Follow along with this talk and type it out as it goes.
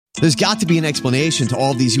There's got to be an explanation to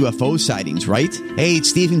all of these UFO sightings, right? Hey,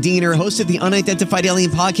 it's Stephen Diener, host of the Unidentified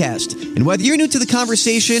Alien Podcast. And whether you're new to the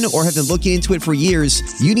conversation or have been looking into it for years,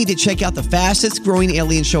 you need to check out the fastest growing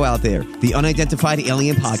alien show out there, the Unidentified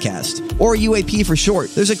Alien Podcast, or UAP for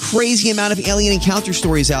short. There's a crazy amount of alien encounter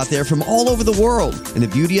stories out there from all over the world. And the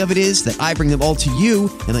beauty of it is that I bring them all to you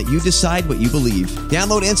and let you decide what you believe.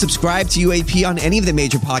 Download and subscribe to UAP on any of the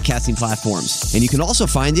major podcasting platforms. And you can also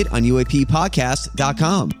find it on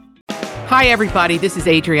UAPpodcast.com. Hi, everybody. This is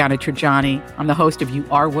Adriana Trajani. I'm the host of You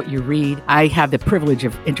Are What You Read. I have the privilege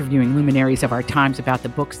of interviewing luminaries of our times about the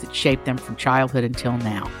books that shaped them from childhood until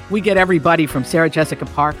now. We get everybody from Sarah Jessica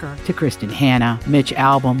Parker to Kristen Hanna, Mitch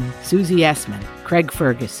Albom, Susie Essman, Craig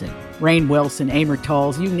Ferguson, Rainn Wilson, Amor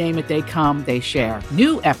Tolls, you name it, they come, they share.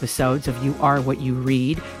 New episodes of You Are What You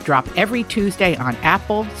Read drop every Tuesday on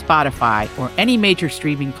Apple, Spotify, or any major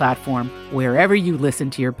streaming platform wherever you listen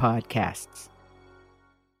to your podcasts.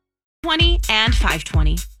 20 and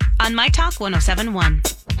 520 on My Talk 1071.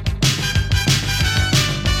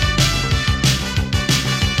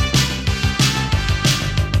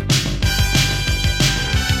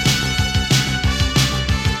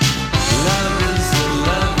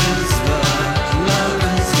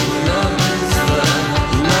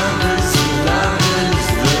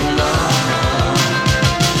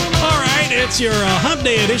 It's your Hump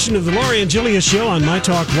Day edition of the Lori and Julia Show on My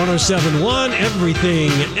Talk 1071,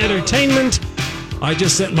 Everything Entertainment. I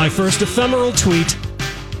just sent my first ephemeral tweet.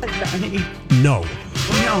 No.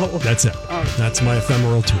 That's it. Oh. That's my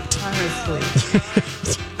ephemeral tweet. Honestly.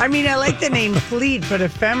 I mean, I like the name Fleet, but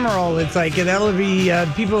ephemeral, it's like, that'll be,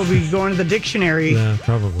 people will be going to the dictionary. Yeah,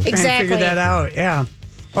 probably. Trying to figure that out, yeah.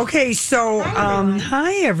 Okay, so,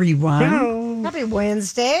 hi, everyone. Hello. Happy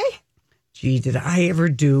Wednesday. Gee, did I ever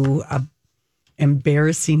do a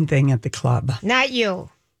embarrassing thing at the club? Not you.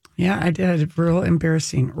 Yeah, I did. Real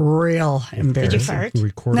embarrassing. Real embarrassing. Did you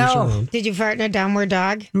fart? No. Around. Did you fart in a downward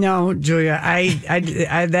dog? No, Julia. I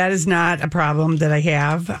that is not a problem that I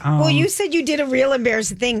have. Well, you said you did a real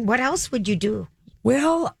embarrassing thing. What else would you do?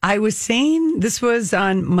 Well, I was saying this was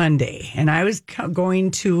on Monday, and I was going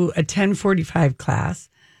to a 10:45 class.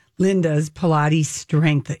 Linda's Pilates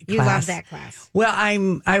strength class. You love that class. Well,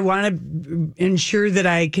 I want to ensure that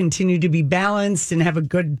I continue to be balanced and have a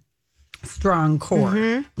good, strong core.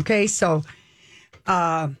 Mm-hmm. Okay, so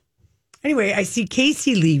anyway, I see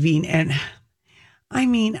Casey leaving, and I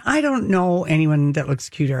mean, I don't know anyone that looks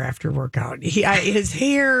cuter after workout. His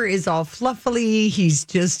hair is all fluffily. He's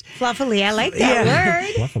just fluffily. I like that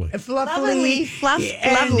word. Fluffily.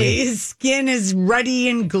 Lovely. His skin is ruddy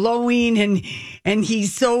and glowing, and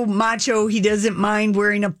he's so macho. He doesn't mind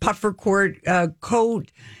wearing a puffer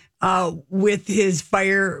coat with his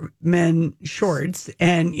fireman shorts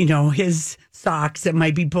and his socks that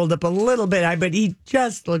might be pulled up a little bit, but he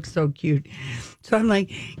just looks so cute. So I'm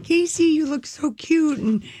like, Casey, you look so cute,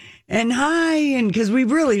 and hi, and because we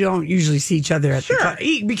really don't usually see each other at the club,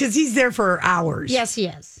 because he's there for hours. Yes, he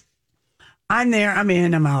is. I'm there, I'm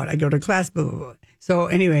in, I'm out. I go to class, blah, blah, blah. So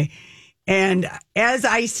anyway, and as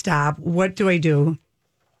I stop, what do?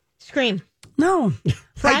 Scream. No.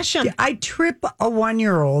 Flash him. I trip a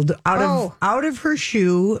 1-year-old out of her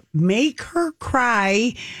shoe, make her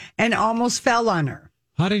cry, and almost fell on her.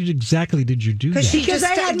 How exactly did you do that? Because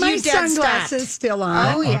I had my sunglasses still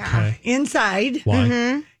on. Oh, yeah. Okay. Inside. Why?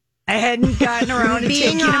 Mm-hmm. I hadn't gotten around to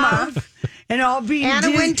taking them off. And all being and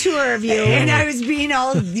a wind tour of you. And I was being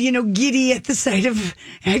all, giddy at the sight of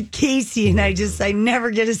Casey. And I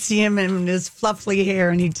never get to see him in his fluffy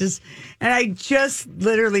hair. And I just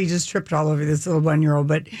literally just tripped all over this little 1-year-old.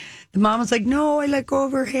 But the mom was like, no, I let go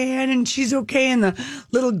of her hand and she's okay. And the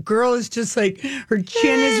little girl is just like, her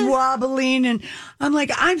chin is wobbling. And I'm like,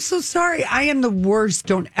 I'm so sorry. I am the worst.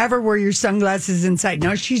 Don't ever wear your sunglasses inside.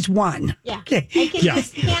 Now she's 1. Yeah. Okay. I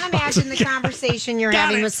can't imagine the conversation you're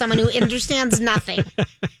having with someone who understands nothing.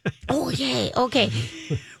 Oh, yay. Okay.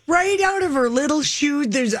 Right out of her little shoe.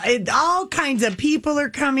 There's all kinds of people are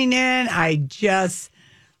coming in. I just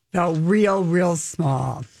felt real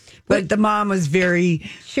small. But the mom was very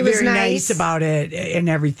nice about it and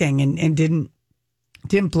everything, and didn't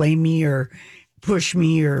blame me or push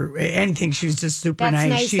me or anything. She was just super nice.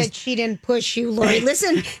 That's nice that she didn't push you, Lori.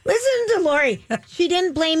 Listen to Lori. She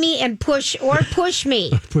didn't blame me and push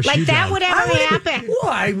me. Like that would ever happen.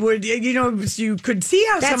 Well, I would, you could see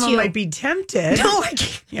how someone might be tempted. No, I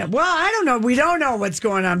can't. Yeah, well, I don't know. We don't know what's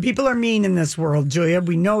going on. People are mean in this world, Julia.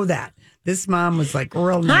 We know that. This mom was like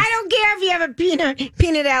real nice. I don't care if you have a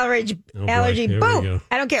peanut allergy. Boo!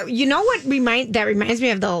 I don't care. You know what that reminds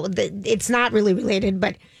me of though? It's not really related,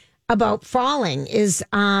 but about falling is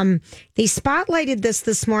they spotlighted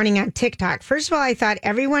this morning on TikTok. First of all, I thought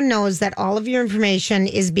everyone knows that all of your information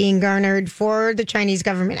is being garnered for the Chinese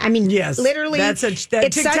government. I mean, yes, literally,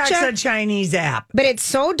 TikTok's a Chinese app. But it's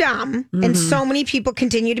so dumb, and so many people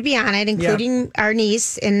continue to be on it, including our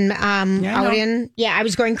niece. And I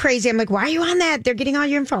was going crazy. I'm like, why are you on that? They're getting all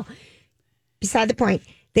your info. Beside the point.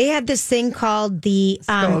 They had this thing called the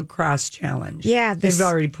Skull Cross Challenge. Yeah, they've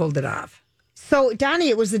already pulled it off. So, Donnie,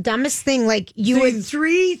 it was the dumbest thing. Like the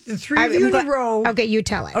three of you in a row. Okay, you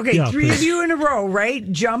tell it. Okay, three of you in a row, right?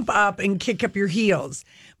 Jump up and kick up your heels.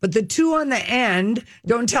 But the two on the end,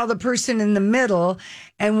 don't tell the person in the middle.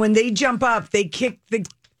 And when they jump up, they kick the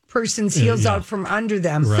person's heels out from under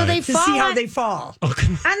them. Right. So they to fall see how they fall. on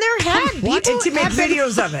their head. And to make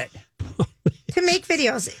videos of it. To make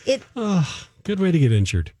videos. Good way to get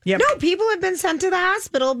injured. Yep. No, people have been sent to the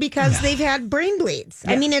hospital because they've had brain bleeds.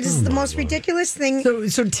 I mean, it is the most ridiculous thing.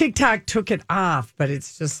 So TikTok took it off, but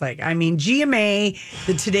it's just like, I mean, GMA,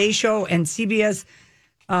 the Today Show, and CBS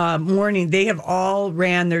Morning, they have all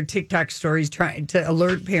ran their TikTok stories trying to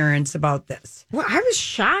alert parents about this. Well, I was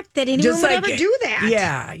shocked that anyone would ever do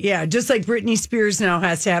that. Yeah. Just like Britney Spears now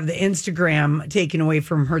has to have the Instagram taken away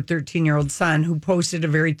from her 13-year-old son, who posted a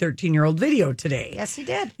very 13-year-old video today. Yes, he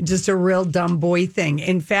did. Just a real dumb boy thing.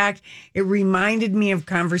 In fact, it reminded me of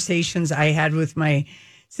conversations I had with my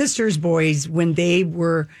sister's boys when they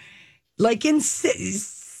were like in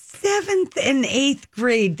 7th and 8th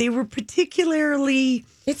grade. They were particularly...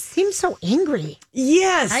 It seems so angry.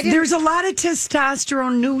 Yes, there's a lot of new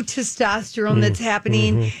testosterone that's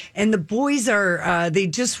happening. And the boys are, they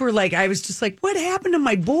just were like, I was just like, what happened to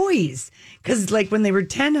my boys? Because like when they were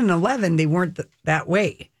 10 and 11, they weren't that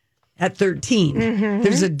way. At 13,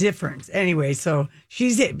 there's a difference. Anyway, so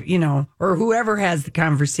she's, or whoever has the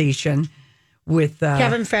conversation with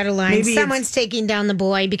Kevin Federline. Someone's taking down the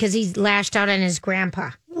boy because he lashed out on his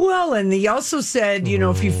grandpa. Well, and he also said,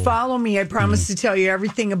 if you follow me, I promise to tell you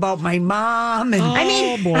everything about my mom. And I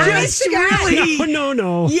mean, just really,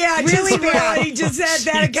 no. Yeah, really bad. He just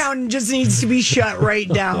said that accountant just needs to be shut right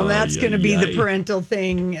down. That's going to be the parental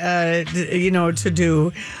thing, to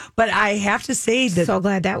do. But I have to say that. So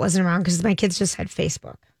glad that wasn't around because my kids just had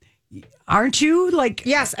Facebook. Aren't you? Like,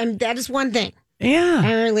 yes, and that is one thing. Yeah.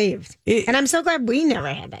 I'm relieved. And I'm so glad we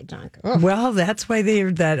never had that junk. Oh. Well, that's why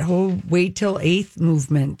that whole wait till 8th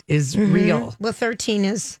movement is real. Well, 13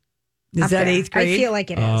 is that there. 8th grade? I feel like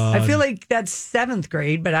it is. I feel like that's 7th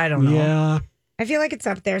grade, but I don't know. Yeah. I feel like it's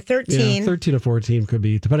up there. 13. Yeah, 13 or 14 could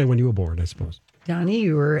be, depending on when you were born, I suppose. Donnie,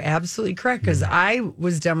 you were absolutely correct because I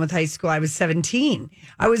was done with high school. I was 17.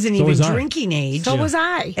 I wasn't even drinking age. So was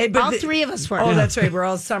I. All three of us were. Oh, that's right. We're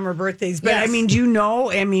all summer birthdays. But I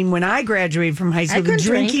mean, when I graduated from high school, the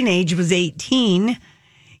drinking age was 18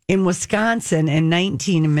 in Wisconsin and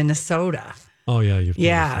 19 in Minnesota. Oh,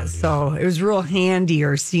 yeah. So it was real handy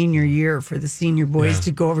our senior year for the senior boys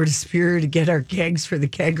to go over to Superior to get our kegs for the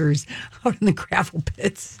keggers out in the gravel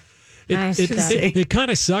pits. It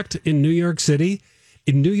kind of sucked in New York City.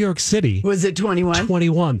 In New York City. Was it 21?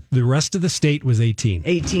 21. The rest of the state was 18.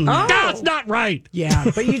 18. Oh. That's not right.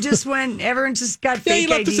 Yeah, but you just everyone just got fake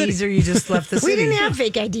IDs or you just left the city. We didn't have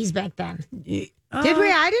fake IDs back then. Did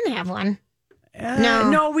we? I didn't have one.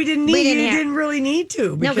 No, we didn't need. You didn't really need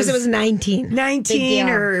to. No, because it was 19. 19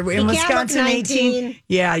 or in Wisconsin 18.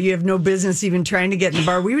 Yeah, you have no business even trying to get in the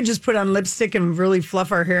bar. We would just put on lipstick and really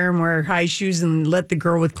fluff our hair and wear high shoes and let the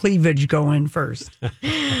girl with cleavage go in first.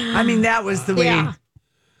 I mean, that was the way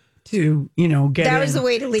to, get That in. was the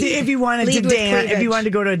way to lead. If you wanted to dance, if you wanted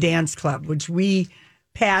to go to a dance club, which we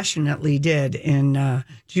passionately did in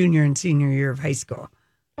junior and senior year of high school.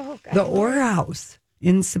 Oh, God. The Orr House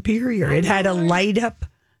in Superior. It had a light up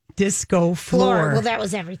disco floor. Well, that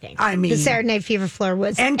was everything. I mean, the Saturday Night Fever floor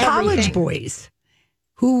was and college boys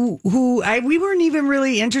who we weren't even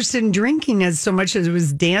really interested in drinking as so much as it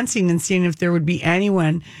was dancing and seeing if there would be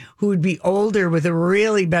anyone who would be older with a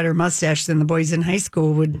really better mustache than the boys in high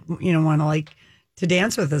school would, want to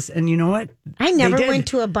dance with us. And you know what? I never went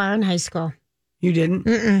to a bar in high school. You didn't?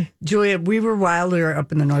 Mm-mm. Julia, we were wilder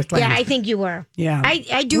up in the Northland. Yeah, I think you were. Yeah.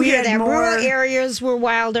 I do hear that. Rural areas were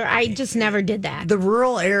wilder. I just never did that. The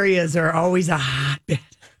rural areas are always a hotbed.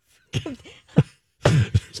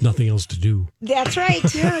 There's nothing else to do. That's right.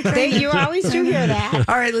 You always do hear that.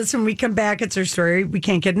 All right, listen, when we come back, it's our story we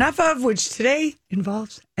can't get enough of, which today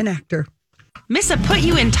involves an actor. Miss a Put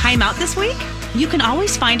You in Timeout this week? You can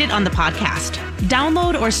always find it on the podcast.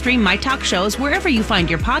 Download or stream My Talk shows wherever you find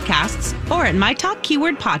your podcasts or at My Talk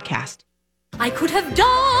Keyword Podcast. I could have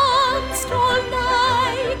danced all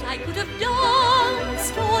night. I could have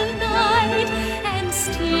danced all night and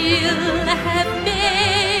still have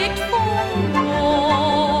begged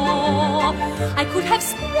more. I could have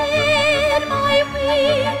spread my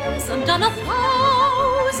wings and done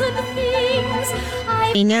 1,000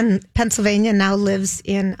 things. Pennsylvania, now lives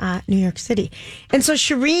in New York City. And so,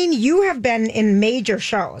 Shireen, you have been in major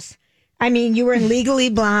shows. I mean, you were in Legally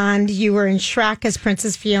Blonde. You were in Shrek as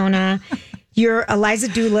Princess Fiona. You're Eliza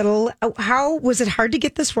Doolittle. How was it hard to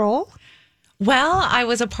get this role? Well, I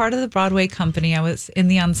was a part of the Broadway company. I was in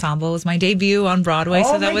the ensemble. It was my debut on Broadway,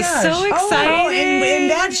 so that was so exciting.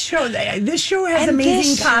 And that show, this show has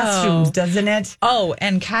amazing costumes, doesn't it? Oh,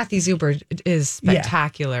 and Kathy Zuber is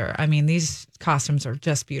spectacular. Yeah. I mean, these costumes are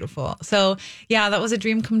just beautiful. So, yeah, that was a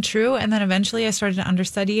dream come true. And then eventually I started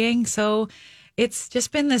understudying. So it's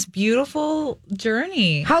just been this beautiful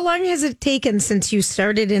journey. How long has it taken since you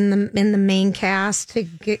started in the main cast to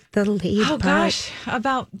get the lead? Oh, gosh,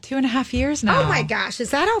 about 2.5 years now. Oh, my gosh.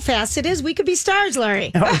 Is that how fast it is? We could be stars,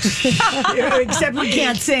 Larry. Except we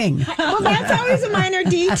can't sing. Well, that's always a minor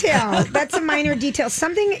detail. That's a minor detail.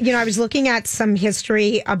 Something, I was looking at some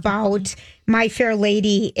history about My Fair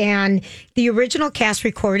Lady and the original cast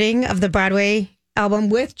recording of the Broadway album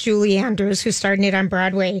with Julie Andrews, who started it on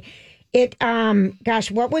Broadway. It,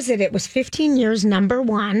 what was it? It was 15 years, number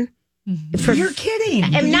one. You're kidding.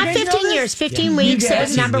 Not 15 years, 15 weeks. It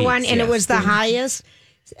was number one, and it was the highest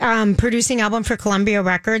producing album for Columbia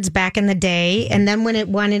Records back in the day. And then when it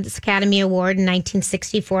won its Academy Award in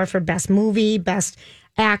 1964 for Best Movie, Best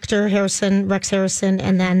Actor, Rex Harrison,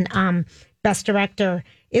 and then Best Director.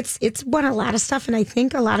 It's won a lot of stuff, and I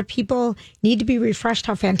think a lot of people need to be refreshed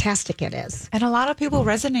how fantastic it is. And a lot of people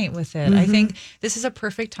resonate with it. I think this is a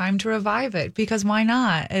perfect time to revive it, because why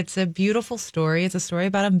not? It's a beautiful story. It's a story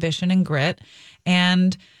about ambition and grit,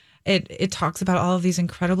 and it talks about all of these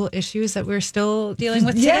incredible issues that we're still dealing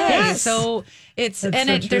with today. Yes. So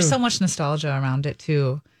there's so much nostalgia around it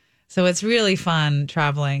too. So it's really fun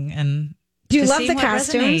traveling and do you love the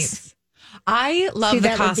costumes? Resonates. I love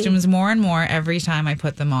the costumes more and more every time I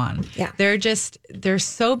put them on. Yeah. They're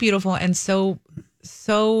so beautiful, and so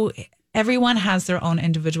everyone has their own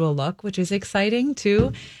individual look, which is exciting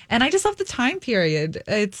too. And I just love the time period.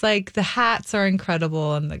 It's like the hats are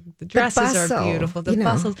incredible, and the dresses are beautiful. The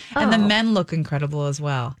bustles, and the men look incredible as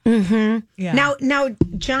well. Mm-hmm. Yeah. Now,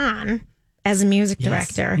 John, as a music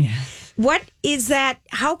director, what is that?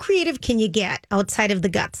 How creative can you get outside of the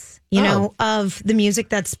guts? Of the music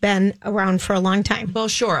that's been around for a long time. Well,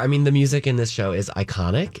 sure. I mean, the music in this show is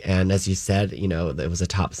iconic. And as you said, it was a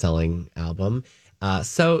top-selling album.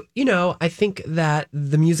 So, I think that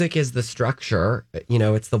the music is the structure.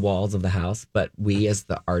 It's the walls of the house. But we as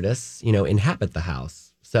the artists, inhabit the house.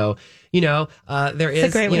 So, there is a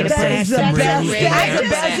great way to put it. That's the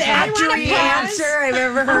best accurate answer I've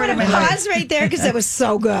ever heard in my life. Pause right there because it was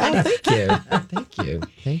so good.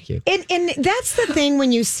 Thank you. And that's the thing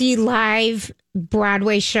when you see live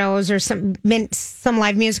Broadway shows or some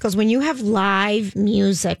live musicals, when you have live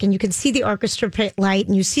music and you can see the orchestra pit light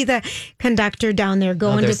and you see the conductor down there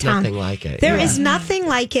going to town. There's nothing like it. There is nothing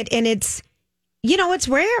like it, and it's it's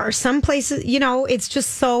rare. Some places, it's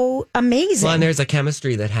just so amazing. Well, and there's a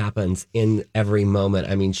chemistry that happens in every moment.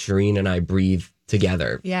 I mean, Shireen and I breathe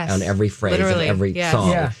together on every phrase of every song.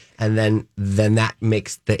 Yeah. And then that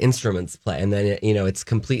makes the instruments play. And then, it's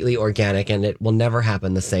completely organic, and it will never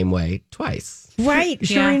happen the same way twice. Right.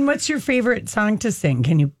 Shireen, what's your favorite song to sing?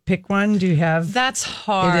 Can you pick one? Do you have? That's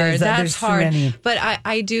hard. That's hard. But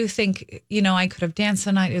I do think, I Could Have Danced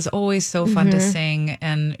the Night is always so fun to sing,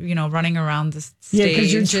 and, running around the stage. Yeah,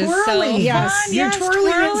 because you're twirling. You're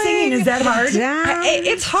twirling and singing. Is that hard?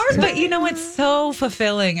 It's hard, but, it's so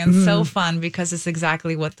fulfilling and so fun, because it's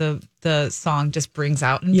exactly what the song just brings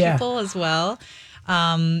out in people as well.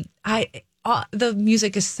 The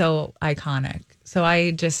music is so iconic. So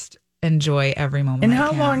I just enjoy every moment. And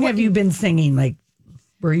how long have you been singing? Like,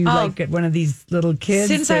 were you like one of these little kids?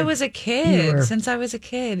 Since I was a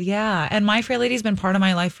kid. Yeah. And My Fair Lady's been part of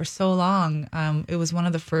my life for so long. It was one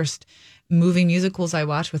of the first movie musicals I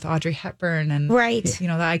watched with Audrey Hepburn, and the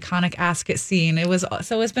iconic Ascot scene.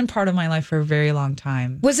 It's been part of my life for a very long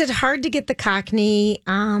time. Was it hard to get the Cockney,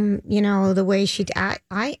 the way she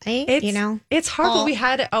it's hard, but we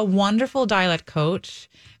had a wonderful dialect coach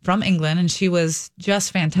from England, and she was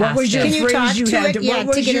just fantastic. What was your phrase you had to get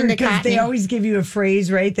into Cockney? They always give you a phrase,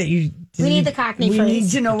 right? That you we need the Cockney phrase. We need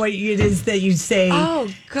to know what it is that you say to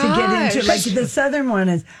get into. Like the Southern one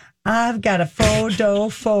is, I've got a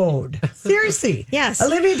faux-do-fold. Seriously. Yes.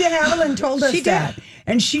 Olivia de Havilland told us that.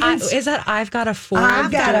 And she is that I've got a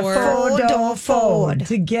faux-do-fold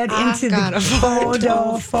to get into the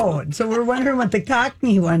faux-do-fold. So we're wondering what the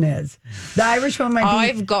Cockney one is. The Irish one might be.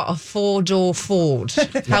 I've got a faux-do-fold.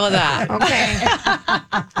 How about that? Okay.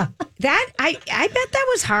 I bet that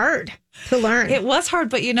was hard. to learn. It was hard,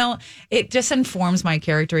 but it just informs my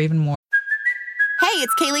character even more. Hey,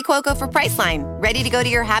 it's Kaylee Cuoco for Priceline. Ready to go to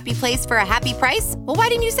your happy place for a happy price? Well, why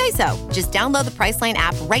didn't you say so? Just download the Priceline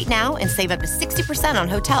app right now and save up to 60% on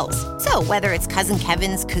hotels. So whether it's Cousin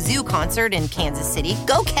Kevin's Kazoo Concert in Kansas City,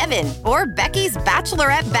 go Kevin, or Becky's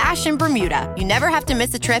Bachelorette Bash in Bermuda, you never have to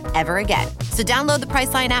miss a trip ever again. So download the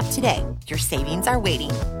Priceline app today. Your savings are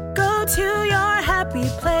waiting. Go to your happy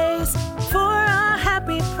place for a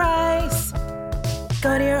happy price.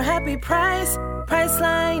 Go to your happy price,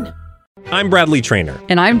 Priceline. I'm Bradley Trainer.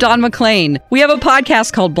 And I'm Don McClain. We have a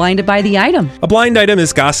podcast called Blinded by the Item. A blind item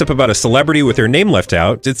is gossip about a celebrity with their name left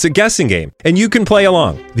out. It's a guessing game, and you can play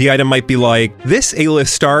along. The item might be like, this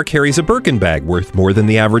A-list star carries a Birkin bag worth more than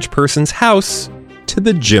the average person's house to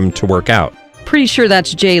the gym to work out. Pretty sure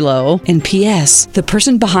that's J-Lo. And P.S. the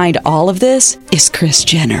person behind all of this is Kris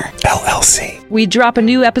Jenner, LLC. We drop a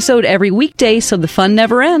new episode every weekday so the fun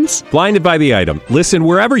never ends. Blinded by the Item. Listen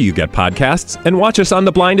wherever you get podcasts and watch us on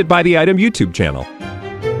the Blinded by the Item YouTube channel.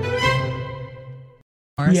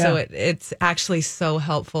 Yeah. So it's actually so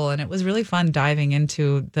helpful. And it was really fun diving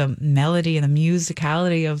into the melody and the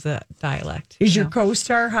musicality of the dialect. Is your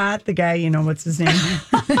co-star hot? The guy, what's his name?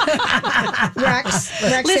 Rex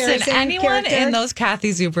Listen, Harrison anyone character? in those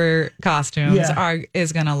Kathy Zuber costumes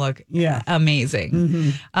is going to look amazing.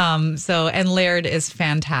 Mm-hmm. And Laird is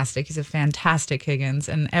fantastic. He's a fantastic Higgins.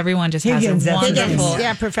 And everyone just has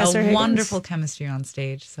a Professor wonderful chemistry on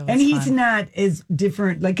stage. So and he's fun. not as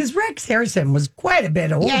different, because Rex Harrison was quite a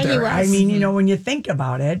bit older. Yeah, he was. I mean, when you think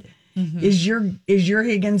about it, is your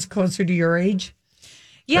Higgins closer to your age?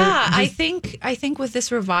 Yeah, I think with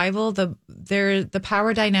this revival, the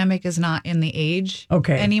power dynamic is not in the age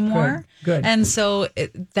anymore. Good. And so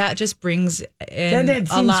that just brings in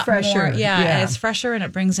a lot fresher. More. Yeah, it's fresher, and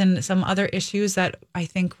it brings in some other issues that I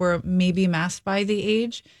think were maybe masked by the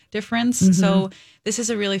age difference. Mm-hmm. So this is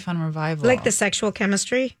a really fun revival. Like the sexual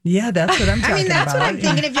chemistry? Yeah, that's what I'm talking about. I mean, that's what I'm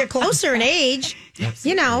thinking. If you're closer in age, don't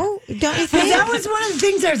you think? That was one of the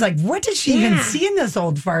things I was like, what does she even see in this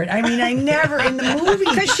old fart? I mean, I never in the movie.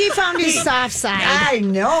 Because she found his soft side. I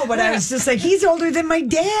know, but I was just like, he's older than my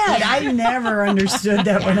dad. I never understood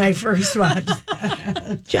that when I first watched.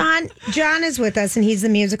 John is with us, and he's the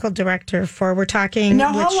musical director for, we're talking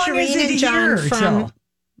now, with how long Shireen is it and John from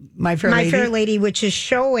My Fair Lady, which is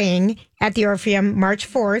showing at the Orpheum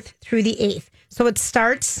March 4th through the 8th. So it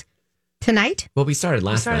starts tonight? Well, we started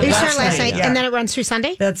last night. We started last night, and then it runs through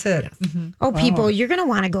Sunday? That's it. Yes. Mm-hmm. Oh, people, you're going to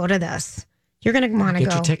want to go to this. You're going to want to go.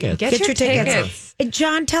 Get your tickets. Get your tickets.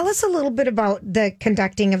 John, tell us a little bit about the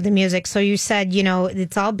conducting of the music. So you said,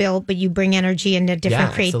 it's all built, but you bring energy and a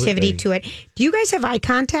different creativity to it. Do you guys have eye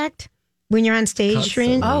contact when you're on stage,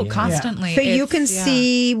 Shireen? Oh, constantly. So you can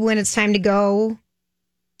see when it's time to go?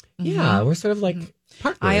 Yeah, we're sort of like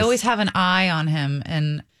partners. I always have an eye on him,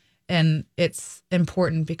 and it's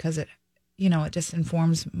important because it just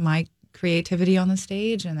informs my creativity on the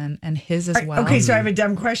stage and his as well. Okay, so I have a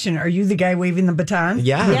dumb question. Are you the guy waving the baton?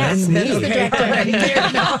 Yeah, yes, that's the director.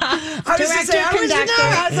 I was just saying,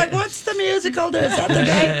 I was like, what's the musical? Is that the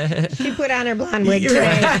guy? She put on her blonde wig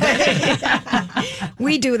today.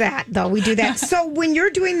 We do that, though. We do that. So when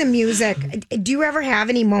you're doing the music, do you ever have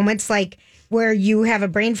any moments like where you have a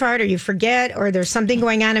brain fart or you forget or there's something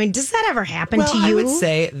going on? I mean, does that ever happen to you? I would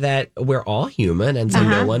say that we're all human, and so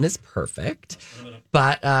no one is perfect.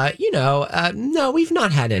 But, no, we've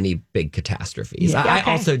not had any big catastrophes. Yeah, I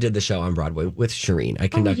also did the show on Broadway with Shireen. I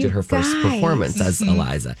conducted her first performance as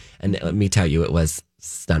Eliza. And let me tell you, it was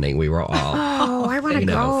stunning. We were all I want to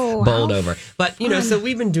go. bowled over. But, so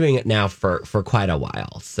we've been doing it now for quite a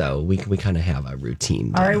while. So we kind of have a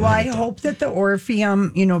routine. All right. Well, I hope that the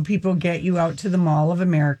Orpheum, people get you out to the Mall of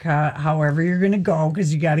America, however you're going to go,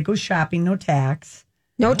 because you got to go shopping, no tax.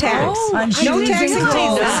 No tax. On No tax shoes and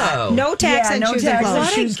clothes. No tax on shoes and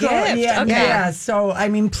clothes. Shoes, clothes. Yeah. So, I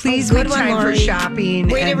mean, please good make time one, for Lori. shopping.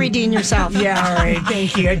 Way to redeem yourself. Yeah, all right.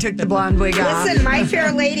 Thank you. I took the blonde wig off. Listen, My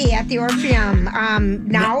Fair Lady at the Orpheum,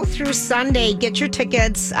 now through Sunday. Get your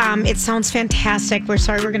tickets. It sounds fantastic. We're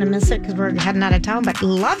sorry we're going to miss it because we're heading out of town, but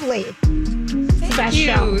lovely. Best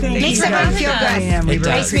show. Makes everyone feel good.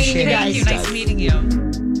 Nice meeting you guys. Nice meeting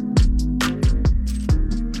you.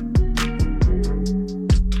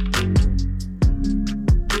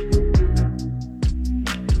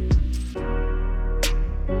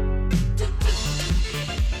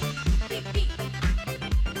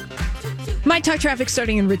 My Talk traffic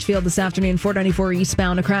starting in Richfield this afternoon, 494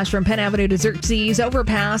 eastbound, a crash from Penn Avenue to Xerxes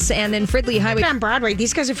overpass, and then Fridley Highway. On Broadway.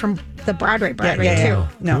 These guys are from the Broadway too.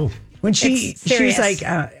 No. When she was like,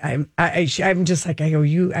 I'm just like, I go,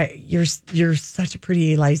 you're such a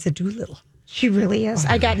pretty Eliza Doolittle. She really is.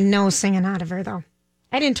 I got no singing out of her, though.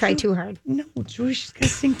 I didn't try too hard. No, Joy, she's got to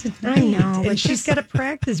sing tonight. I know. And she's got to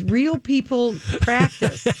practice. Real people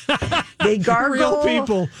practice. They gargle. Real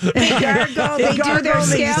people. They gargle. They do their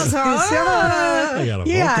scales.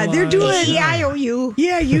 Yeah, they're doing E-I-O-U.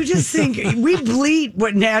 Yeah, you just think we bleat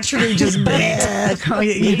what naturally just you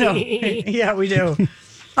know. Yeah, we do.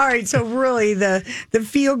 All right, so really the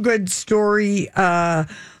feel good story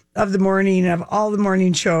of the morning, of all the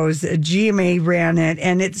morning shows, GMA ran it,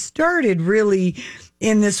 and it started really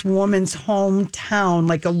in this woman's hometown,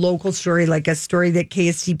 like a local story, like a story that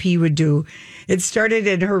KSTP would do. It started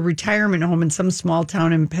at her retirement home in some small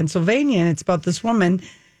town in Pennsylvania, and it's about this woman,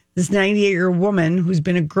 this 98-year-old woman who's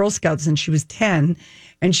been a Girl Scout since she was 10,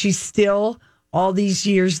 and she still, all these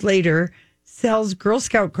years later, sells Girl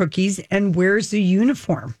Scout cookies and wears the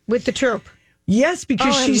uniform. With the troop. Yes,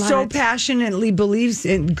 because she so passionately believes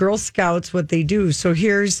in Girl Scouts, what they do. So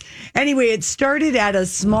anyway, it started at a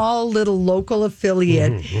small little local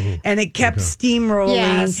affiliate and it kept steamrolling.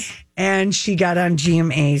 Yes. And she got on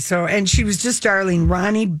GMA. And she was just darling,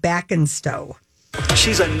 Ronnie Backenstow.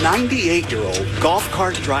 She's a 98-year-old golf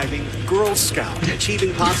cart driving Girl Scout,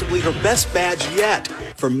 achieving possibly her best badge yet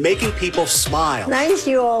for making people smile. Nice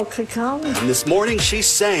you all could come. And this morning she's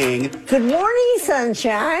saying, "Good morning,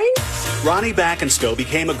 sunshine." Ronnie Backenstow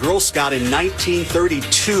became a Girl Scout in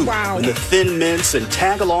 1932 when the Thin Mints and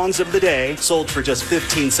tag-alongs of the day sold for just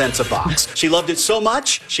 15 cents a box. She loved it so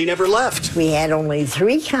much, she never left. We had only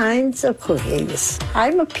 3 kinds of cookies.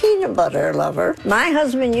 I'm a peanut butter lover. My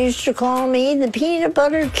husband used to call me the peanut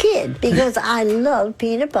butter kid because I love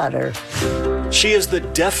peanut butter. She is the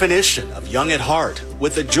definition of young at heart.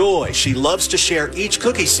 With a joy she loves to share each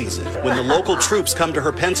cookie season when the local troops come to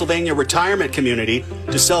her Pennsylvania retirement community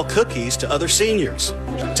to sell cookies to other seniors.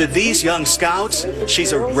 To these young scouts,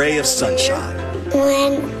 she's a ray of sunshine.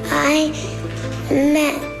 When I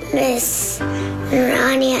met Miss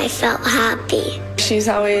Ronnie, I felt happy. She's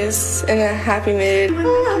always in a happy mood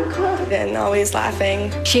and always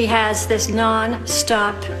laughing. She has this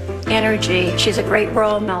non-stop energy. She's a great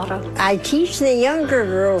role model. I teach the younger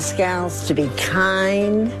Girl Scouts to be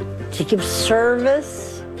kind, to give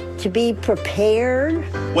service, to be prepared.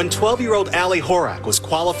 When 12-year-old Allie Horak was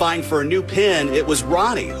qualifying for a new pin, it was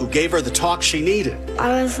Ronnie who gave her the talk she needed.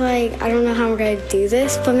 I was like, I don't know how I'm going to do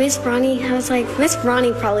this, but Miss Ronnie, I was like, Miss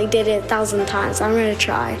Ronnie probably did it 1,000 times. I'm going to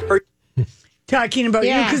try. Talking about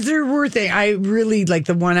you, because there were things I really, like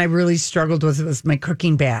the one I really struggled with was my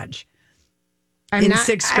cooking badge. I'm in not,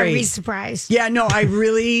 6th grade. I'd be surprised. Yeah, no, I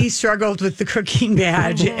really struggled with the cooking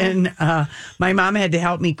badge, and my mom had to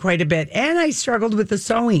help me quite a bit. And I struggled with the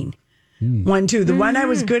sewing one, too. The one I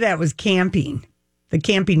was good at was camping, the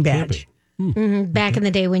camping badge. Back in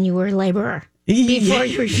the day when you were a laborer. Before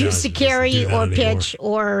you refused to carry or pitch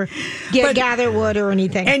or gather wood or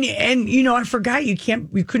anything. And you know, I forgot you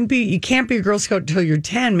can't be a Girl Scout until you're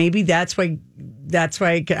 10. Maybe that's why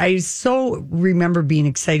I so remember being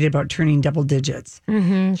excited about turning double digits.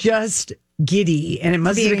 Just giddy. And it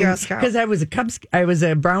must have been because I was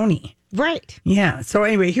a brownie. Right. Yeah. So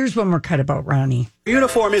anyway, here's one more cut about Ronnie. Her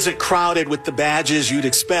uniform isn't crowded with the badges you'd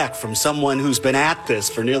expect from someone who's been at this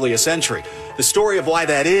for nearly a century. The story of why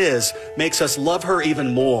that is makes us love her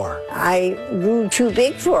even more. I grew too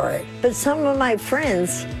big for it, but some of my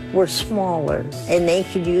friends were smaller and they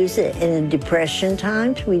could use it. In the Depression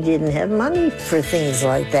times, we didn't have money for things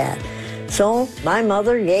like that. So my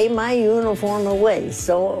mother gave my uniform away.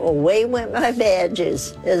 So away went my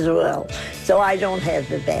badges as well. So I don't have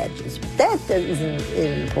the badges. That isn't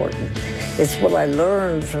important. It's what I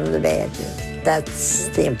learned from the badges. That's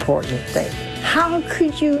the important thing. How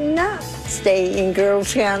could you not stay in Girl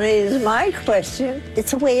Scouting is my question.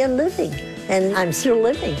 It's a way of living, and I'm still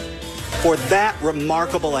living. For that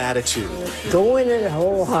remarkable attitude. Go in it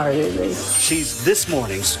wholeheartedly. She's this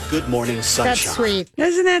morning's Good Morning Sunshine. That's sweet.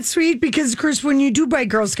 Isn't that sweet? Because, of course, when you do buy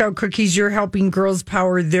Girl Scout cookies, you're helping girls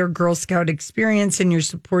power their Girl Scout experience, and you're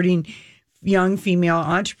supporting young female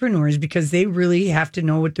entrepreneurs because they really have to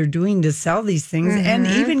know what they're doing to sell these things and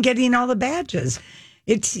even getting all the badges.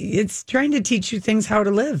 It's trying to teach you things how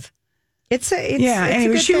to live.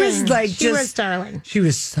 Anyway, she was like was darling. She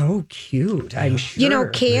was so cute. I'm sure. You know,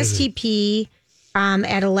 KSTP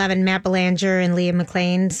at 11, Matt Belanger and Leah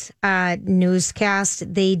McLean's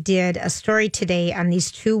newscast, they did a story today on these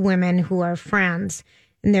 2 women who are friends,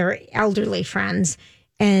 and they're elderly friends,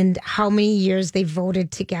 and how many years they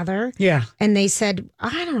voted together. Yeah. And they said,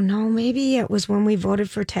 I don't know, maybe it was when we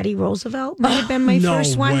voted for Teddy Roosevelt. Might have been my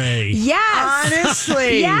first one. Way. Yes.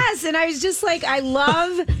 Seriously. Yes. And I was just like, I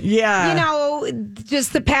love,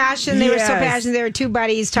 just the passion. They were so passionate. There were two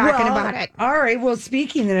buddies talking about it. All right. Well,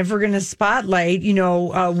 speaking, then, if we're going to spotlight,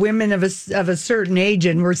 women of a certain age,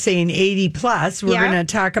 and we're saying 80 plus, we're going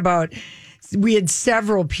to talk about. We had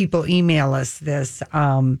several people email us this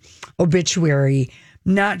obituary.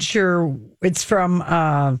 Not sure. It's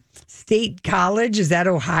from State College. Is that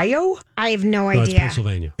Ohio? I have no idea. It's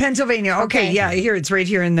Pennsylvania. Pennsylvania. Okay. Yeah. Here, it's right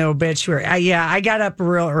here in the obituary. I got up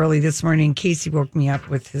real early this morning. Casey woke me up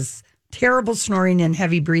with his terrible snoring and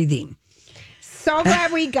heavy breathing. So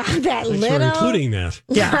glad we got that little, including that.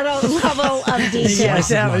 level of detail. Yes,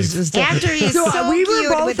 that was just after he's so we were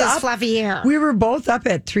cute both with his fluffy hair. We were both up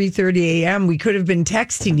at 3:30 a.m. We could have been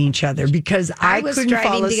texting each other because I was couldn't fall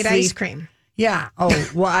driving to asleep. get ice cream. Yeah.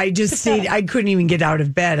 Oh, well, I just stayed. I couldn't even get out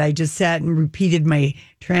of bed. I just sat and repeated my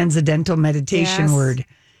transcendental meditation word.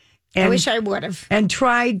 And, I wish I would have. And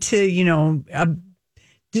tried to,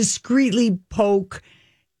 discreetly poke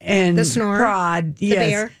and the snore, prod. The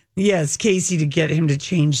bear. Yes, Casey, to get him to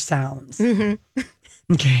change sounds. Mm-hmm.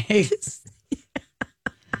 Okay.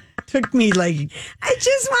 Took me I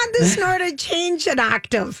just want the snore to change an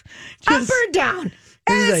octave, up or down.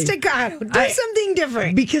 Staccato. Do something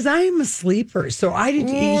different. Because I am a sleeper. So I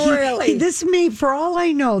didn't. Really? This may, for all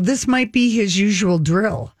I know, this might be his usual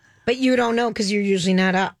drill. But you don't know because you're usually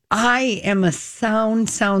not up. I am a sound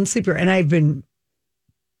sleeper, and I've been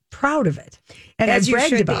proud of it. And I've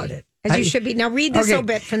bragged about it. As you should be. Now read this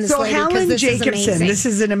obit from this lady. Helen this Jacobson, is this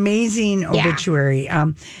is an amazing obituary.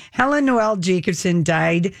 Helen Noel Jacobson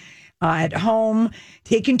died at home,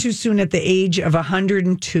 taken too soon at the age of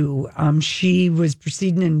 102. She was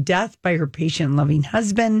preceded in death by her patient, loving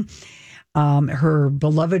husband. Her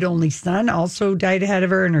beloved only son also died ahead of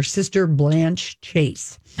her, and her sister Blanche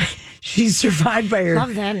Chase. She's survived by her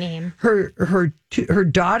love that name. Her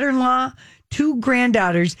daughter-in-law, 2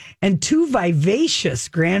 granddaughters, and 2 vivacious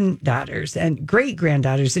granddaughters and great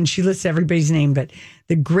granddaughters. And she lists everybody's name, but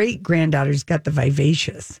the great granddaughters got the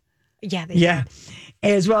vivacious. Yeah, they did.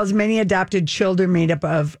 As well as many adopted children made up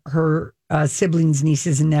of her siblings,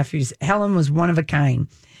 nieces, and nephews. Helen was one of a kind.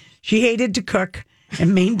 She hated to cook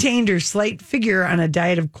and maintained her slight figure on a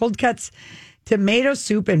diet of cold cuts, tomato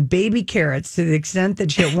soup, and baby carrots, to the extent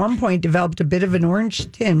that she at one point developed a bit of an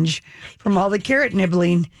orange tinge from all the carrot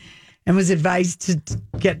nibbling and was advised to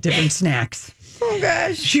get different snacks. Oh,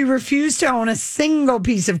 gosh. She refused to own a single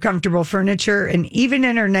piece of comfortable furniture, and even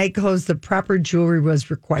in her night clothes, the proper jewelry was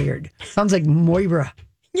required. Sounds like Moira.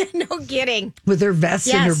 Yeah, no kidding. With her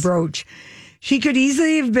vest and her brooch. She could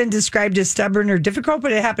easily have been described as stubborn or difficult,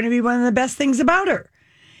 but it happened to be one of the best things about her.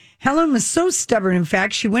 Helen was so stubborn, in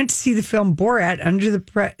fact, she went to see the film Borat under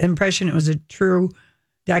the impression it was a true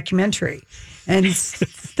documentary, and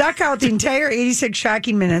stuck out the entire 86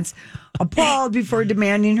 shocking minutes, appalled before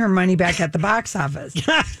demanding her money back at the box office.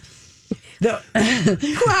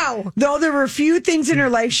 Wow. Though there were few things in her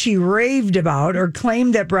life she raved about or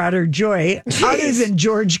claimed that brought her joy, other than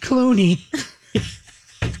George Clooney.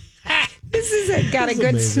 This has got a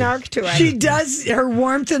good snark to it. She does. Her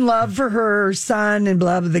warmth and love for her son and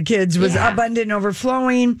blah, the kids was abundant and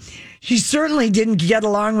overflowing. She certainly didn't get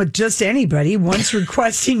along with just anybody, once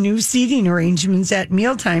requesting new seating arrangements at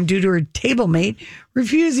mealtime due to her table mate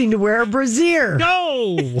refusing to wear a brassiere.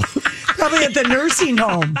 No! Probably at the nursing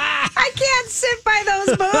home. I can't sit by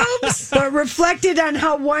those boobs. But reflected on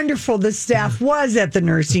how wonderful the staff was at the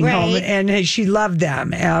nursing home, and she loved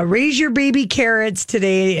them. Raise your baby carrots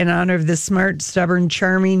today in honor of the smart, stubborn,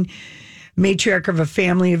 charming matriarch of a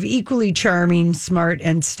family of equally charming, smart,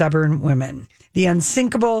 and stubborn women. The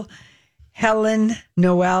unsinkable Helen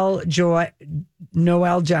Noel Johnson,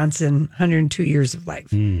 102 years of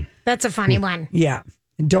life. That's a funny one. Yeah.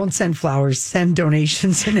 And don't send flowers. Send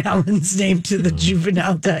donations in Helen's name to the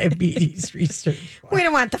Juvenile Diabetes Research. We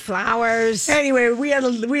don't want the flowers. Anyway, we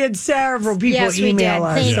had several people email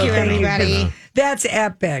us. Thank you, everybody. That's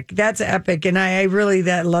epic. That's epic. And I really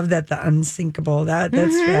love that, the unsinkable. That's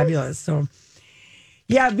fabulous. So,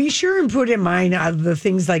 yeah, be sure and put in mind the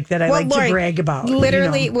things like that I like to brag about.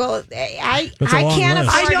 Literally, I can't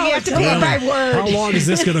afford you have to pay by word. How long is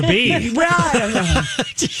this going to be? Well, I don't know.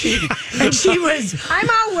 And she was... I'm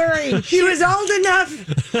all worried. She was old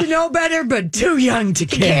enough to know better, but too young to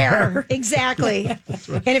care. Exactly.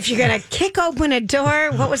 And if you're going to kick open a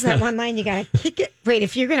door, what was that one line? You got to kick it. Wait,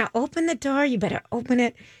 if you're going to open the door, you better open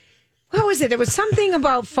it. What was it? There was something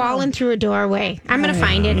about falling through a doorway. I'm going to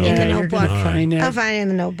find it in the notebook. I'll find it in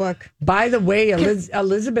the notebook. By the way,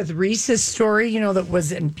 Elizabeth Reese's story, that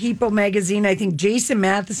was in People magazine. I think Jason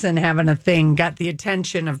Matheson having a thing got the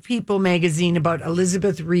attention of People magazine about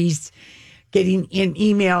Elizabeth Reese getting an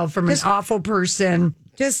email from an awful person,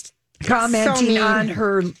 just commenting on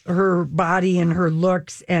her body and her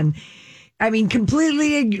looks, and I mean,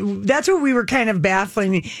 completely. That's what we were kind of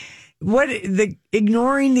baffling.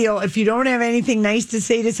 Ignoring if you don't have anything nice to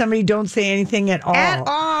say to somebody, don't say anything at all. At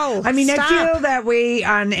all. I mean, Stop. I feel that way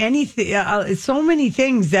on anything. So many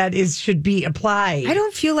things that should be applied. I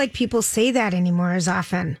don't feel like people say that anymore as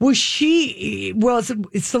often. Well, Celeb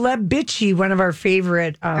Bitchy, one of our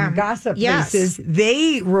favorite gossip places,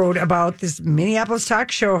 they wrote about this Minneapolis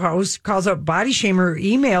talk show host calls out body shamer,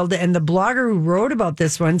 emailed, and the blogger who wrote about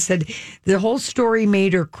this one said the whole story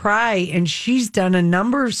made her cry, and she's done a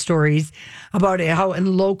number of stories about how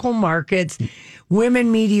in local markets,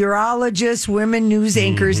 women meteorologists, women news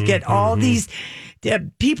anchors get all these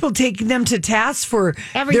people taking them to task for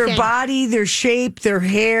everything. Their body, their shape, their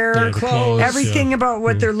hair, clothes, everything about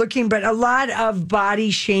what they're looking. But a lot of body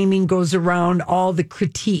shaming goes around all the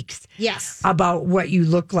critiques about what you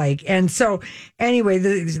look like. And so anyway,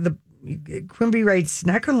 the Quimby writes,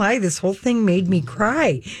 not gonna lie, this whole thing made me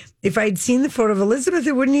cry. If I'd seen the photo of Elizabeth,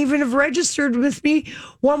 it wouldn't even have registered with me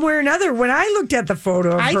one way or another. When I looked at the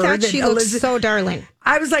photo of her, I thought she looked so darling.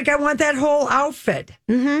 I was like, I want that whole outfit.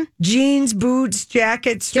 Mm-hmm. Jeans, boots,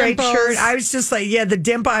 jacket, striped Dimples. shirt. I was just like, the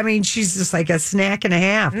dimple. I mean, she's just like a snack and a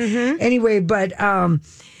half. Mm-hmm.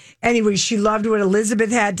 Anyway, she loved what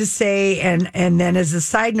Elizabeth had to say. And then as a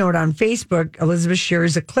side note on Facebook, Elizabeth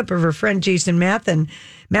shares a clip of her friend Jason Matheson,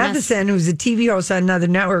 who's a TV host on another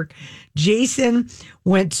network. Jason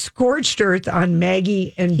went scorched earth on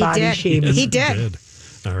Maggie and body shaming. He did.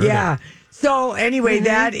 Yeah. So anyway,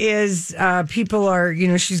 that is people are,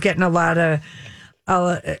 she's getting a lot of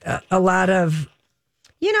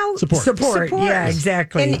support. Yeah,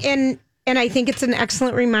 exactly. And I think it's an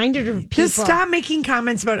excellent reminder to people. Just stop making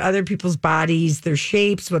comments about other people's bodies, their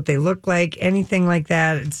shapes, what they look like, anything like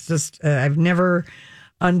that. It's just I've never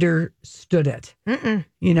understood it.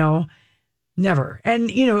 Never.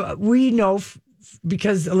 And we know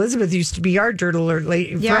because Elizabeth used to be our Dirt Alert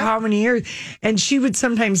lady for how many years, and she would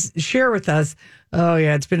sometimes share with us, oh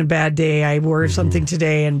yeah, it's been a bad day, I wore something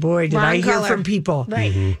today, and boy did I hear from people,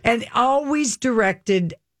 right? And always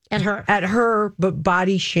directed at her, but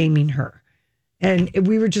body shaming her. And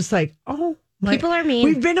we were just like, oh, people are mean.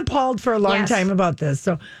 We've been appalled for a long time about this,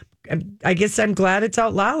 so I guess I'm glad it's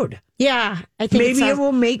out loud. Yeah, I think maybe it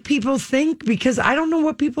will make people think, because I don't know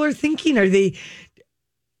what people are thinking. Are they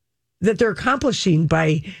that they're accomplishing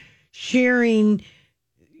by sharing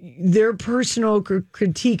their personal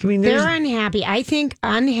critique? I mean, they're unhappy. I think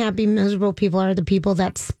unhappy, miserable people are the people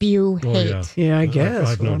that spew hate. Yeah, I guess.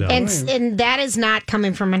 I've no doubt. And that is not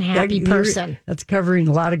coming from an unhappy person. That's covering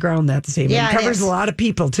a lot of ground, that statement. Yeah, it covers a lot of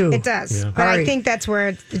people, too. It does. Yeah. But I think that's where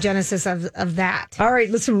it's the genesis of that. All right,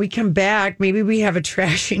 listen, we come back. Maybe we have a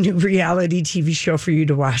trashy new reality TV show for you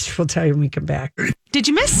to watch. We'll tell you when we come back. Did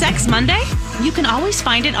you miss Sex Monday? You can always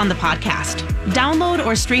find it on the podcast. Download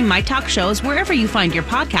or stream My Talk shows wherever you find your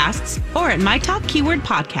podcasts or at My Talk keyword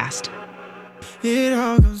podcast. It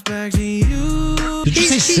all goes back to you. Did you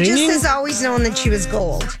say She singing? just has always known that she was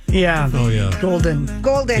gold. Yeah. Oh, yeah. Golden.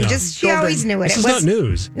 Golden. Yeah. She always knew it. This It is was not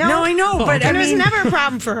news. No, I know, but it was never a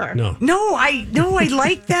problem for her. No. I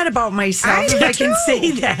like that about myself. If I can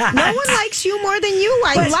say that. No one likes you more than you.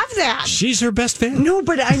 I love that. She's her best fan. No,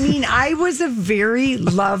 but I mean, I was a very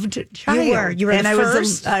loved child. You were and the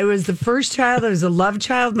first? I was the first child. I was a loved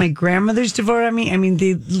child. My grandmother's devoted on me. I mean,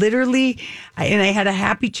 they literally, and I had a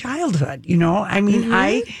happy childhood. I mean,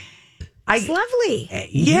 It's lovely.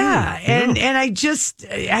 Yeah, and I just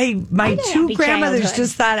my two happy grandmothers childhood.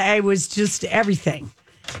 just thought I was just everything,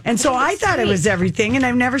 and so I thought I was everything, and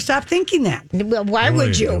I've never stopped thinking that. Well, why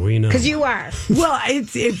would yeah, we you? know. Because you are. Well,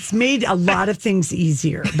 it's made a lot of things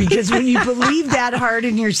easier, because when you believe that hard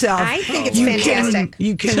in yourself, I think it's you fantastic.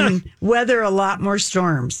 You can weather a lot more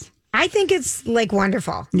storms. I think it's like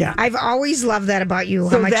wonderful. Yeah. I've always loved that about you.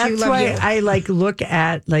 So how much that's you love why you. I look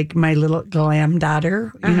at my little glam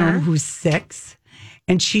daughter, who's 6,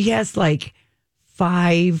 and she has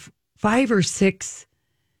five or six.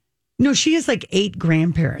 No, she has 8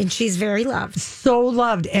 grandparents, and she's very loved. So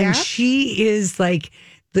loved, and she is the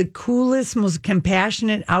coolest, most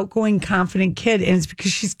compassionate, outgoing, confident kid, and it's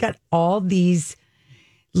because she's got all these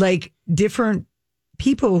different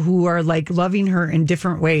people who are loving her in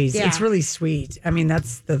different ways. Yeah. It's really sweet. I mean,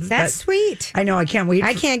 that's sweet. I know. I can't wait.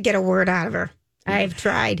 I can't get a word out of her. I've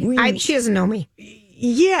tried. She doesn't know me.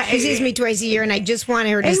 Yeah, she sees me twice a year, and I just want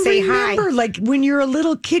her to and say remember, hi. Like when you're a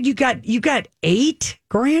little kid, you got 8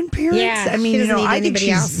 grandparents. Yeah, I mean, she doesn't need I think anybody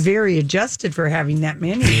she's else. very adjusted for having that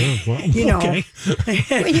many. You know, okay.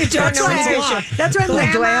 When you don't know that's why I'm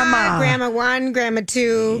like grandma, grandma 1, grandma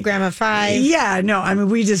 2, grandma 5. Yeah, no, I mean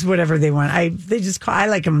we just whatever they want. I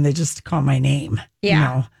like them. They just call my name. Yeah. You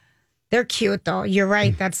know? They're cute, though. You're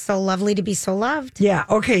right. That's so lovely to be so loved. Yeah.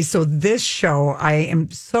 Okay. So this show, I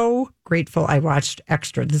am so grateful. I watched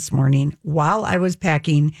Extra this morning while I was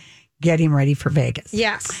packing, getting ready for Vegas.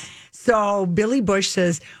 Yes. So Billy Bush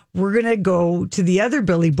says, we're going to go to the other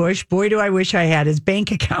Billy Bush. Boy, do I wish I had his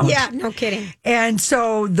bank account. Yeah, no kidding. And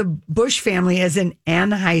so the Bush family is an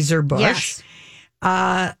Anheuser-Busch. Yes.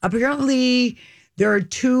 Apparently, there are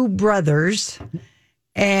 2 brothers.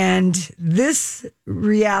 And this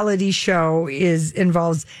reality show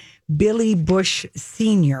involves Billy Bush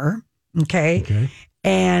Sr. Okay.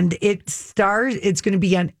 And it's going to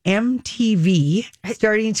be on MTV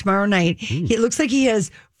starting tomorrow night. It looks like he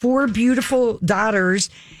has 4 beautiful daughters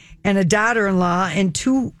and a daughter-in-law and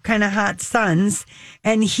 2 kind of hot sons.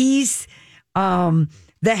 And he's the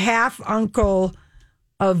half uncle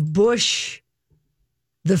of Bush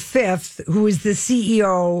the 5th, who is the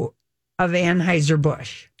CEO of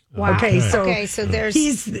Anheuser-Busch. Wow. Okay, so there's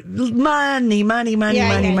he's money.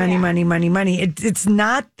 It's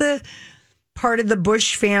not the part of the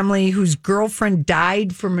Bush family whose girlfriend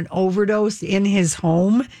died from an overdose in his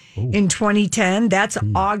home in 2010. That's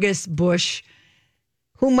August Bush,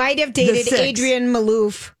 who might have dated Adrian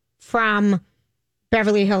Malouf from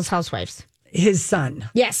Beverly Hills Housewives. His son.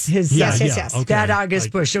 Yes. His son. Yes. Okay. That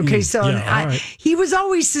August Bush. Okay, so he was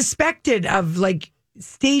always suspected of like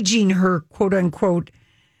staging her quote unquote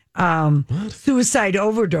suicide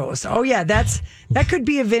overdose. Oh yeah, that could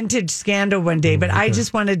be a vintage scandal one day, but I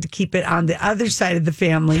just wanted to keep it on the other side of the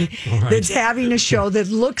family that's having a show that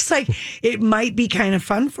looks like it might be kind of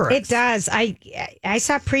fun for us. It does. I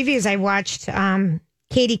saw previews. I watched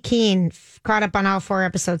Katie Keene caught up on all 4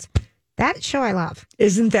 episodes. That show I love.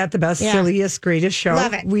 Isn't that the best, silliest, greatest show?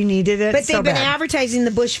 Love it. We needed it. But they've been bad. advertising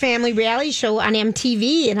the Bush family reality show on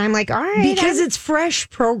MTV, and I'm like, all right. Because it's fresh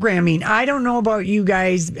programming. I don't know about you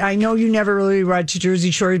guys. I know you never really watch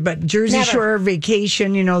Jersey Shore, but Jersey Shore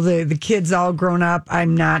Vacation, you know, the kids all grown up.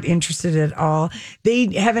 I'm not interested at all. They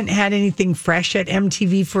haven't had anything fresh at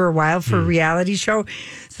MTV for a while for a reality show.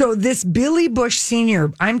 So this Billy Bush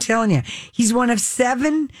Sr., I'm telling you, he's one of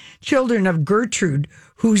 7 children of Gertrude,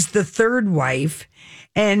 who's the 3rd wife.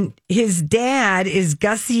 And his dad is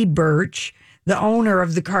Gussie Birch, the owner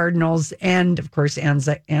of the Cardinals, and of course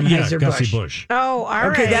Anheuser-Busch. Gussie Bush. Oh, all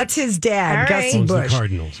right. Okay, that's his dad, Gussie Owns Bush. the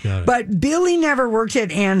Cardinals. Got it. But Billy never worked at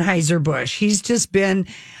Anheuser-Busch. He's just been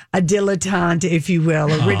a dilettante, if you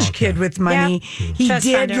will, a rich kid with money. Yep. He Trust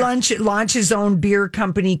did funder. launch his own beer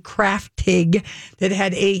company, Craftig, that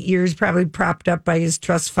had 8 years, probably propped up by his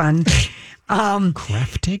trust fund.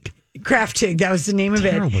 Craftig? Craftig, that was the name of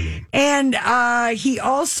it. Terrible name. And he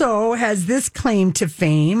also has this claim to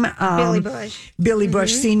fame. Billy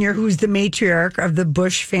Bush Sr., who's the matriarch of the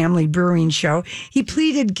Bush Family Brewing Show. He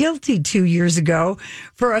pleaded guilty 2 years ago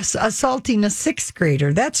for assaulting a 6th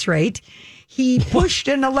grader. That's right. He pushed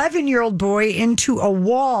an 11-year-old boy into a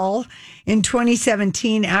wall in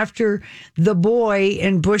 2017 after the boy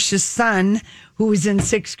and Bush's son, who was in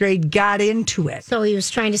 6th grade, got into it. So he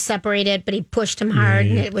was trying to separate it, but he pushed him hard.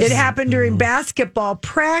 And it happened during basketball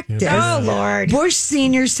practice. Oh, Lord. Bush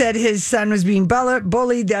Sr. said his son was being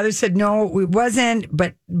bullied. The other said, no, it wasn't.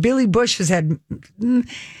 But Billy Bush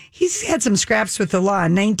he's had some scraps with the law.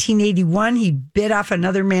 In 1981, he bit off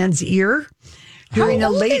another man's ear. How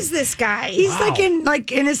old is this guy? He's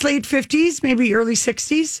in his late 50s, maybe early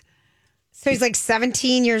 60s. So he's like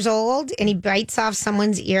 17 years old and he bites off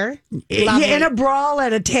someone's ear? Yeah, in a brawl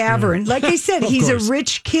at a tavern. Like I said, he's a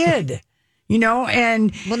rich kid, you know,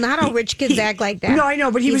 and... Well, not all rich kids act like that. No, I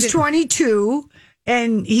know, but he was 22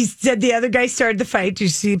 and he said the other guy started the fight. Do you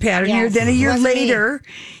see the pattern here? Then a year later,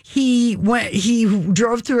 he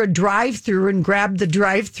drove through a drive-through and grabbed the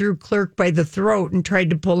drive-through clerk by the throat and tried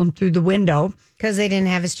to pull him through the window. Because they didn't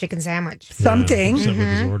have his chicken sandwich. Something. That was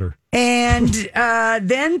his order. And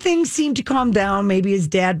then things seemed to calm down. Maybe his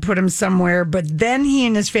dad put him somewhere. But then he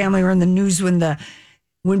and his family were in the news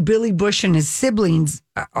when Billy Bush and his siblings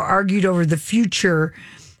argued over the future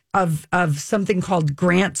of something called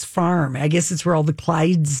Grant's Farm. I guess it's where all the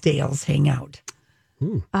Clydesdales hang out.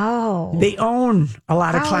 Ooh. Oh. They own a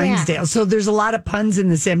lot of Clydesdales. Yeah. So there's a lot of puns in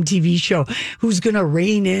this MTV show. Who's going to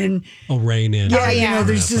rein in? Oh, rein in. Yeah, you know,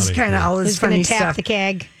 there's just kind of all this funny Who's going to tap stuff. the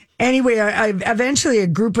keg? Anyway, eventually a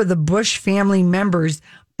group of the Bush family members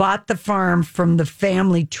bought the farm from the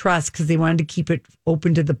family trust because they wanted to keep it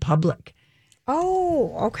open to the public.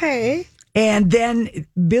 Oh, okay. And then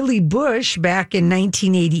Billy Bush, back in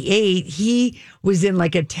 1988, he was in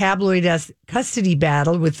like a tabloid custody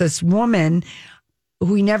battle with this woman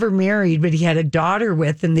who he never married, but he had a daughter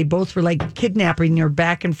with, and they both were like kidnapping her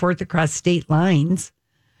back and forth across state lines.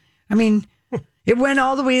 I mean, it went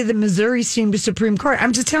all the way to the Missouri Supreme Court.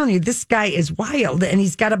 I'm just telling you, this guy is wild, and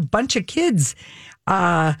he's got a bunch of kids.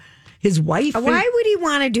 His wife. Why would he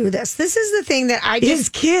want to do this? This is the thing that I just... His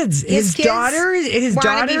kids. His daughter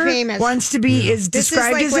wants to be, is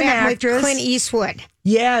described as an actress. With Clint Eastwood.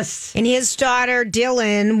 Yes. And his daughter,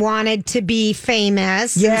 Dylan, wanted to be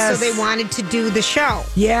famous. Yes. And so they wanted to do the show.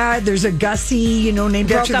 Yeah, there's a Gussie,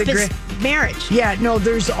 named after the... Broke up his marriage. Yeah, no,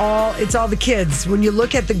 it's all the kids. When you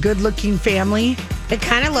look at the good-looking family... It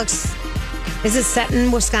kind of looks... Is it set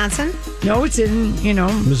in Wisconsin? No, it's in,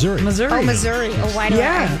 Missouri. Oh, Missouri. Oh, why do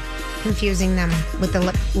I... Confusing them with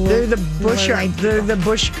they're the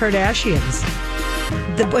Bush Kardashians,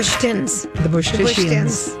 the Bushtons, the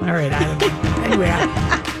Bushtons. All right, I don't know. Anyway,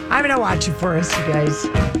 I'm gonna watch it for us, you guys.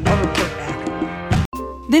 I'll report back.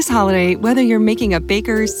 This holiday, whether you're making a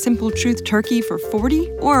Baker's Simple Truth turkey for 40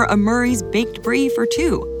 or a Murray's Baked Brie for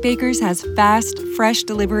 2, Baker's has fast, fresh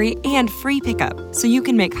delivery and free pickup, so you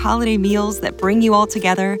can make holiday meals that bring you all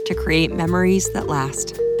together to create memories that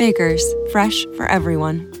last. Baker's, fresh for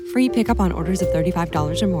everyone. Free pickup on orders of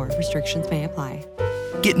 $35 or more. Restrictions may apply.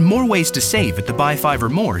 Get more ways to save at the Buy 5 or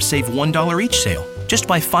More Save $1 each sale. Just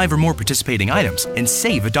buy 5 or more participating items and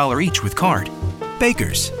save $1 each with card.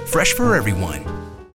 Baker's, fresh for everyone.